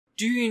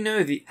Do you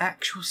know the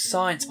actual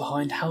science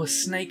behind how a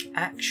snake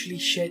actually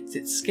sheds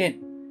its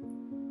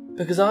skin?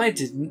 Because I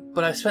didn't,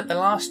 but I've spent the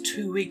last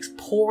 2 weeks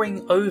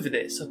poring over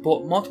this. I've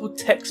bought multiple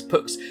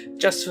textbooks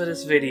just for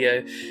this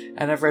video,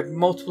 and I've read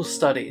multiple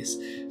studies.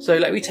 So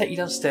let me take you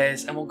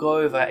downstairs and we'll go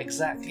over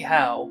exactly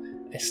how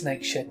a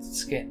snake sheds its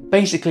skin.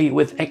 Basically,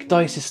 with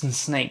ecdysis and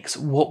snakes,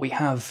 what we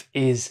have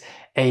is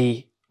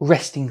a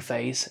resting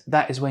phase.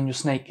 That is when your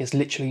snake is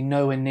literally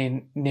nowhere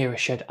near a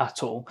shed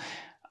at all.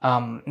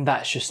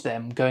 That's just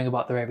them going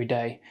about their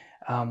everyday.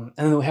 And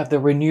then we have the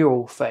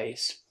renewal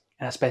phase,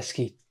 and that's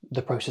basically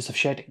the process of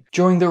shedding.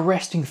 During the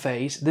resting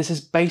phase, this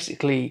is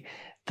basically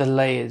the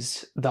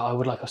layers that I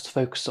would like us to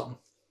focus on.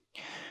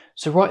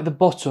 So right at the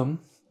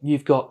bottom,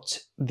 you've got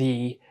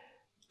the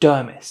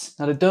dermis.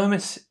 Now the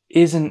dermis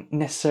isn't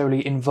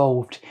necessarily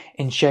involved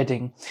in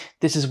shedding.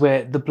 This is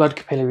where the blood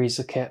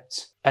capillaries are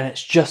kept, and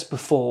it's just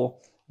before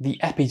the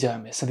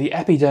epidermis. So the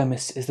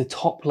epidermis is the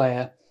top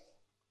layer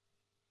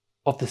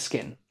of the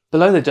skin.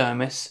 Below the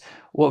dermis,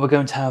 what we're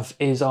going to have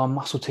is our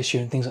muscle tissue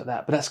and things like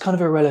that, but that's kind of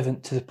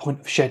irrelevant to the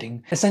point of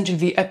shedding. Essentially,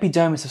 the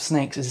epidermis of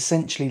snakes is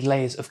essentially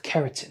layers of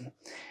keratin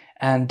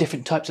and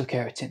different types of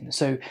keratin.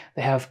 So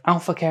they have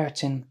alpha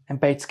keratin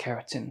and beta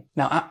keratin.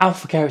 Now,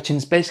 alpha keratin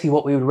is basically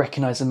what we would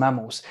recognize in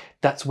mammals.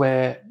 That's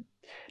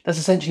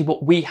essentially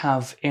what we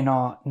have in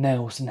our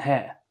nails and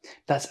hair.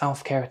 That's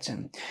alpha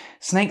keratin.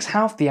 Snakes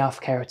have the alpha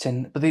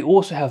keratin, but they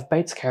also have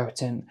beta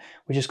keratin,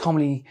 which is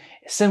commonly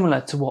similar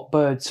to what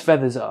birds'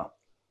 feathers are.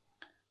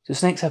 So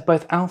snakes have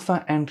both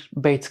alpha and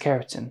beta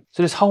keratin.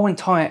 So this whole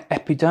entire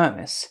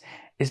epidermis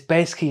is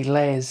basically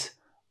layers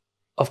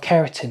of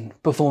keratin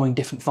performing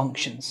different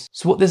functions.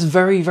 So what this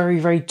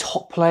very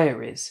top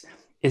layer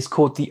is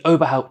called the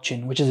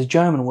oberhautchen, which is a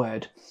German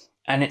word,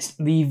 and it's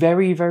the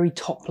very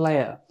top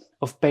layer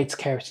of beta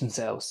keratin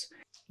cells.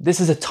 This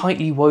is a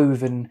tightly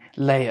woven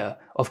layer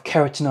of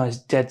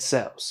keratinized dead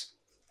cells.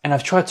 And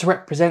I've tried to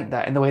represent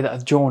that in the way that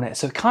I've drawn it.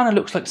 So it kind of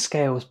looks like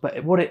scales,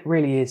 but what it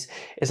really is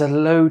a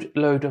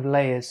load of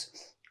layers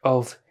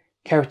of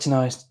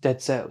keratinized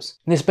dead cells.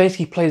 And this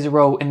basically plays a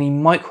role in the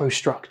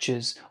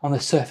microstructures on the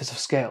surface of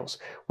scales,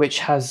 which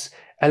has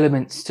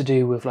elements to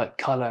do with like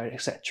color,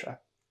 etc.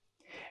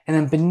 And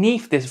then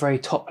beneath this very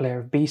top layer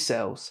of B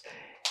cells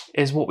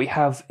is what we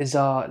have is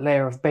our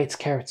layer of beta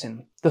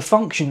keratin. The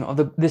function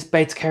of this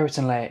beta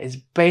keratin layer is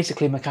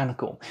basically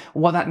mechanical.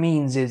 What that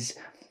means is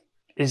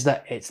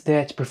that it's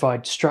there to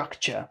provide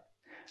structure.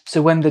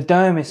 So when the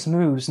dermis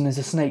moves and as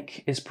a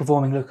snake is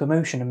performing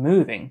locomotion and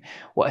moving,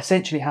 what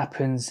essentially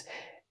happens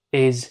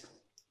is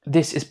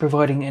this is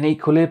providing an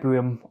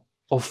equilibrium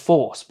of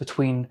force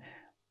between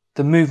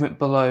the movement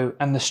below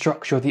and the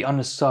structure of the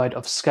underside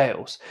of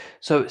scales.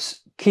 So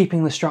it's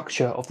keeping the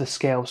structure of the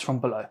scales from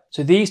below.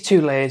 So these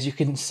two layers you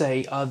can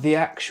say are the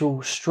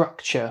actual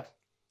structure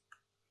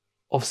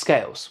of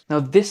scales. Now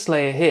this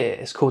layer here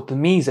is called the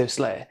mesos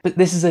layer, but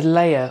this is a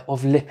layer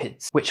of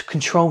lipids which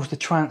controls the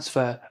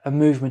transfer and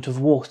movement of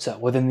water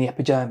within the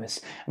epidermis.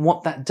 And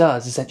what that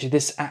does, essentially,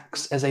 this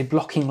acts as a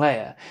blocking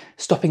layer,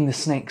 stopping the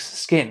snake's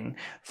skin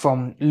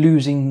from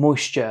losing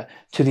moisture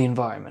to the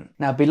environment.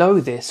 Now below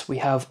this we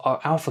have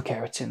our alpha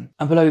keratin,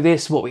 and below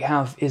this what we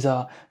have is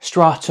our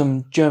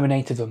stratum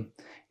germinativum.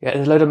 Yeah,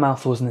 there's a load of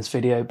mouthfuls in this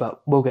video,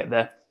 but we'll get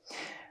there.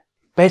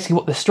 Basically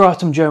what the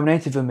stratum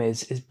germinativum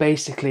is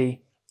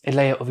basically a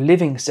layer of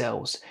living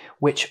cells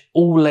which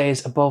all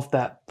layers above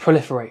that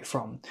proliferate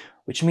from,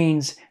 which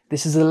means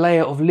this is a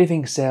layer of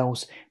living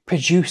cells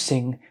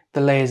producing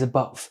the layers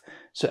above.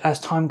 So as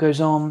time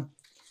goes on,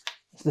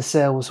 the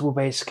cells will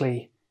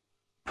basically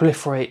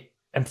proliferate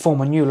and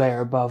form a new layer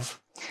above.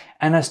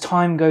 And as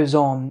time goes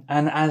on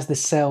and as the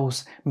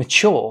cells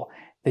mature,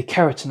 they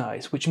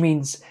keratinize, which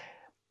means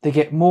they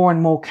get more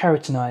and more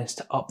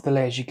keratinized up the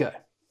layers you go.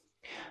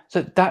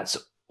 So that's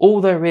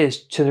all there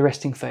is to the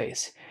resting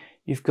phase.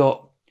 You've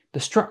got the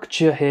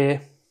structure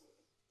here,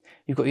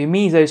 you've got your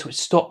mesos, which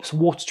stops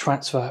water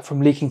transfer from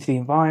leaking to the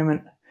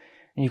environment,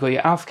 and you've got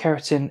your alpha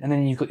keratin, and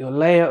then you've got your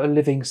layer of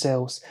living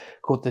cells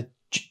called the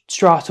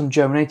stratum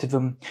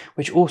germinativum,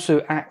 which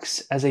also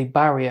acts as a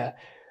barrier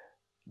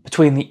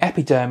between the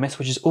epidermis,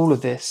 which is all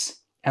of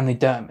this, and the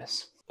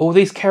dermis. All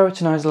these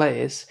keratinized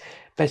layers,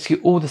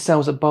 basically all the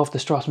cells above the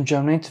stratum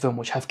germinativum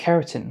which have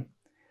keratin,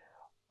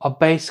 are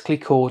basically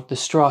called the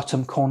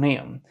stratum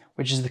corneum,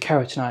 which is the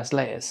keratinized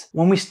layers.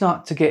 When we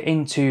start to get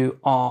into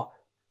our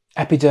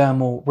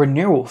epidermal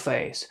renewal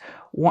phase,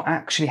 what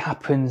actually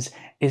happens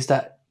is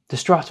that the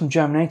stratum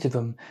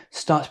germinativum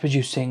starts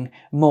producing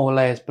more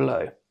layers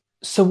below.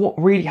 So what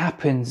really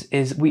happens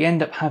is we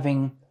end up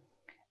having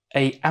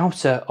an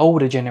outer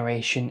older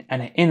generation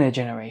and an inner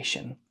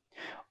generation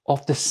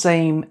of the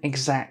same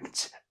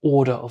exact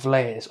order of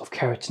layers of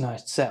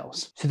keratinized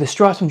cells. So the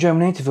stratum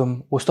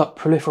germinativum will start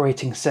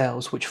proliferating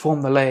cells which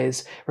form the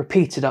layers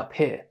repeated up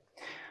here.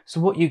 So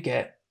what you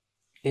get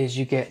is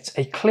you get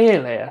a clear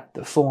layer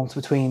that forms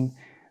between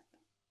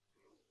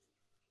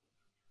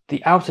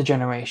the outer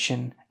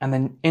generation and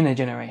the inner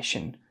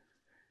generation.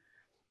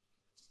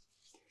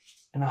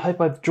 And I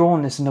hope I've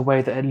drawn this in a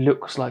way that it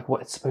looks like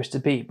what it's supposed to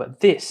be, but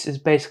this is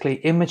basically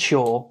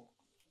immature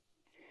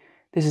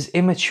This is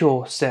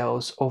immature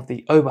cells of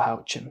the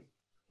oberhautchen.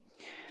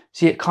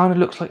 See, it kind of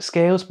looks like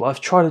scales, but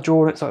I've tried to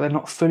draw it so they're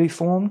not fully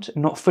formed,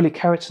 not fully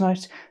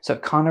keratinized, so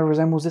it kind of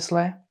resembles this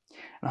layer.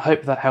 And I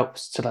hope that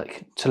helps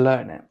to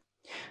learn it.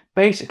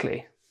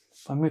 Basically,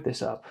 if I move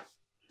this up,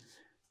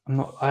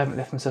 I haven't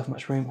left myself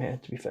much room here,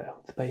 to be fair,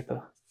 with the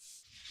paper.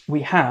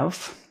 We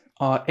have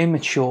our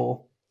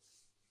immature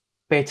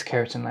beta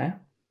keratin layer,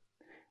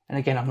 and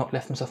again, I've not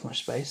left myself much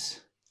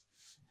space.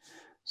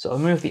 So I'll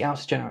move the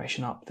outer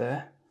generation up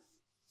there.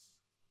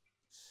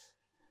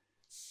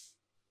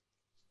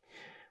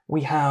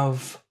 We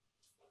have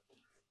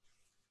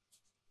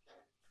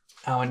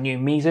our new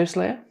mesos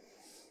layer,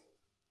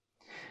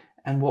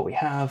 and what we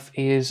have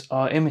is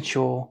our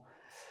immature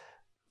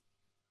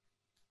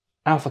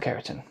alpha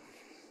keratin.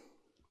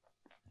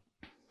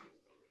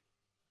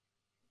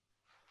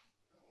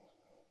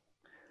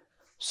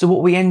 So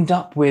what we end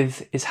up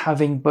with is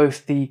having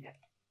both the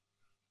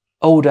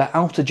older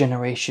outer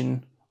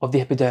generation of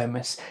the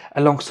epidermis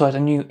alongside a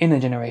new inner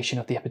generation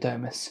of the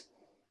epidermis.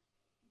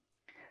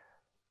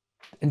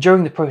 And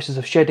during the process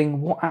of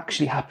shedding, what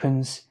actually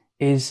happens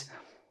is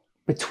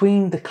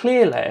between the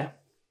clear layer,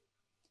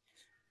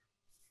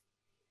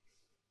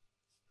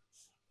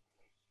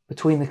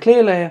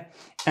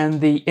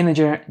 and the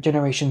inner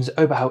generation's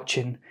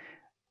oberhautchen,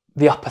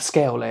 the upper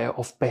scale layer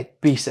of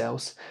B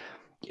cells,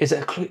 is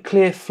a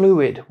clear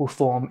fluid will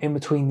form in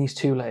between these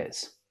two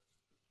layers.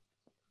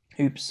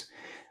 A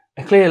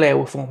clear layer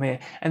will form here,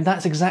 and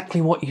that's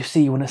exactly what you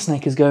see when a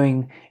snake is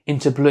going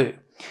into blue.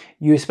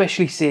 You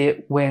especially see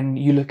it when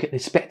you look at the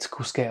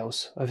spectacle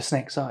scales of a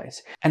snake's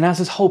eyes. And as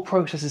this whole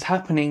process is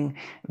happening,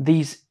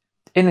 these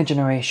inner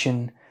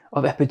generation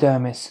of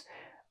epidermis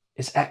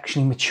is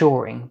actually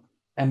maturing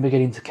and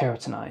beginning to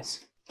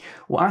keratinize.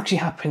 What actually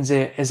happens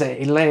here is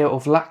a layer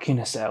of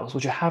lacunar cells,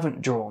 which I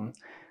haven't drawn,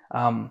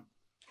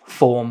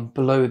 form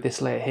below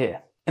this layer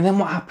here. And then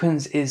what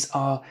happens is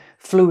our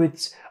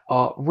fluids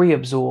are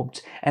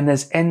reabsorbed, and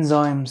there's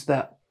enzymes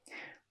that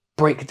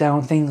break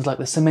down things like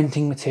the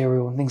cementing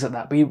material and things like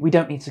that, but we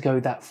don't need to go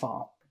that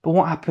far. But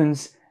what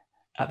happens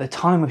at the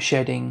time of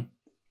shedding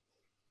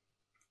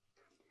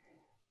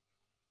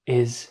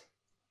is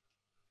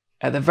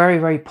at the very,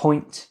 very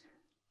point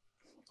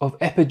of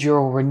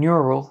epidural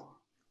renewal,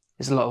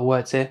 there's a lot of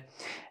words here,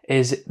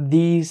 is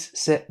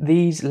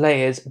these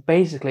layers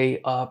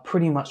basically are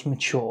pretty much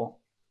mature.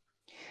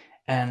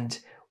 And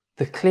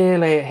the clear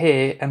layer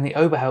here and the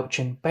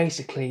oberhautchen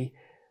basically,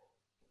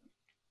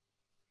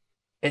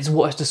 it's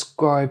what is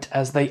described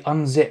as they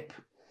unzip.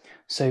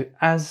 So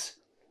as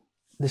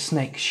the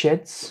snake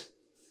sheds,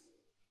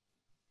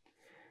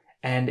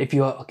 and if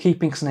you are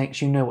keeping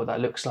snakes, you know what that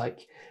looks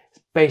like.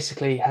 It's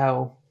basically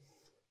how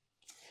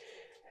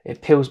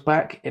it peels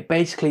back. It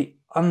basically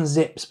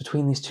unzips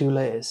between these two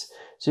layers.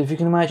 So if you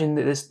can imagine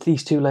that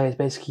these two layers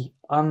basically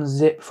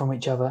unzip from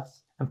each other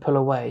and pull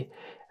away,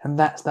 and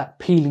that's that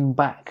peeling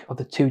back of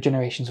the two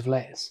generations of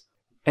layers.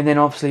 And then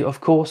obviously,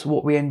 of course,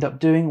 what we end up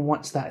doing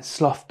once that's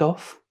sloughed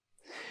off,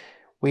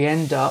 we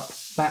end up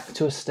back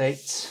to a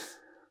state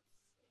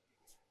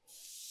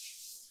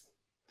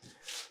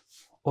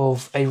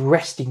of a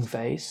resting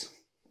phase.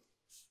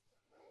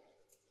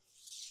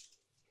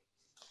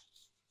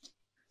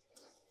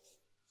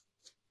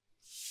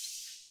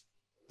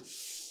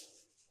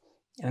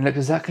 And it looks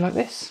exactly like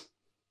this.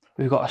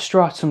 We've got a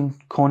stratum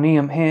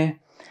corneum here,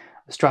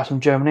 a stratum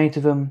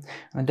germinativum,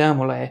 and a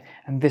dermal layer,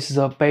 and this is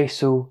our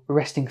basal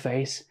resting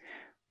phase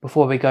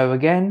before we go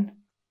again,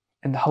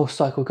 and the whole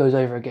cycle goes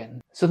over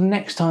again. So the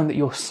next time that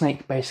your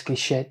snake basically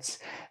sheds,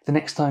 the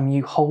next time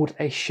you hold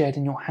a shed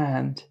in your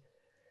hand,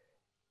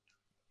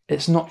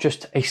 it's not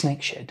just a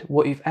snake shed.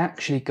 What you've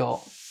actually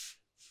got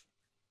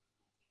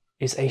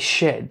is a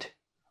shed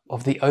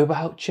of the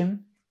oberhautchen,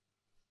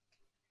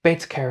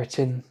 beta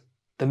keratin,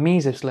 the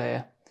mesos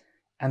layer,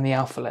 and the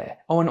alpha layer.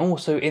 Oh, and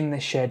also in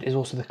this shed is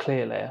also the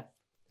clear layer.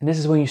 And this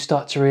is when you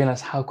start to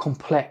realize how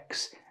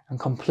complex and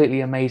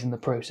completely amazing the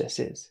process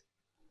is.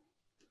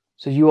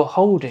 So you are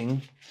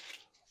holding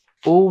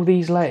all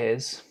these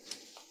layers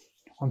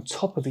on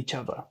top of each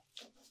other.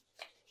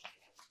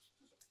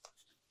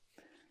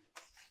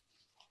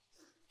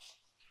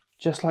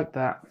 Just like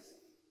that,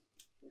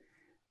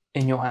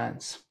 in your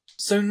hands.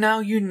 So now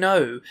you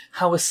know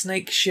how a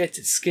snake sheds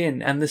its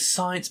skin and the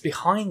science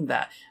behind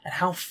that, and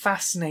how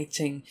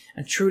fascinating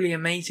and truly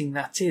amazing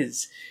that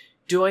is.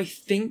 Do I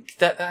think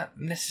that that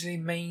necessarily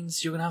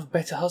means you're going to have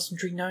better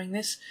husbandry knowing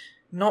this?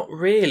 Not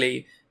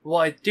really.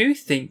 What I do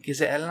think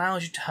is it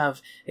allows you to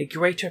have a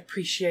greater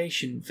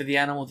appreciation for the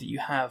animal that you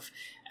have,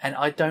 and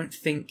I don't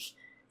think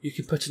you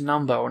can put a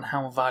number on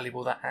how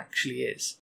valuable that actually is.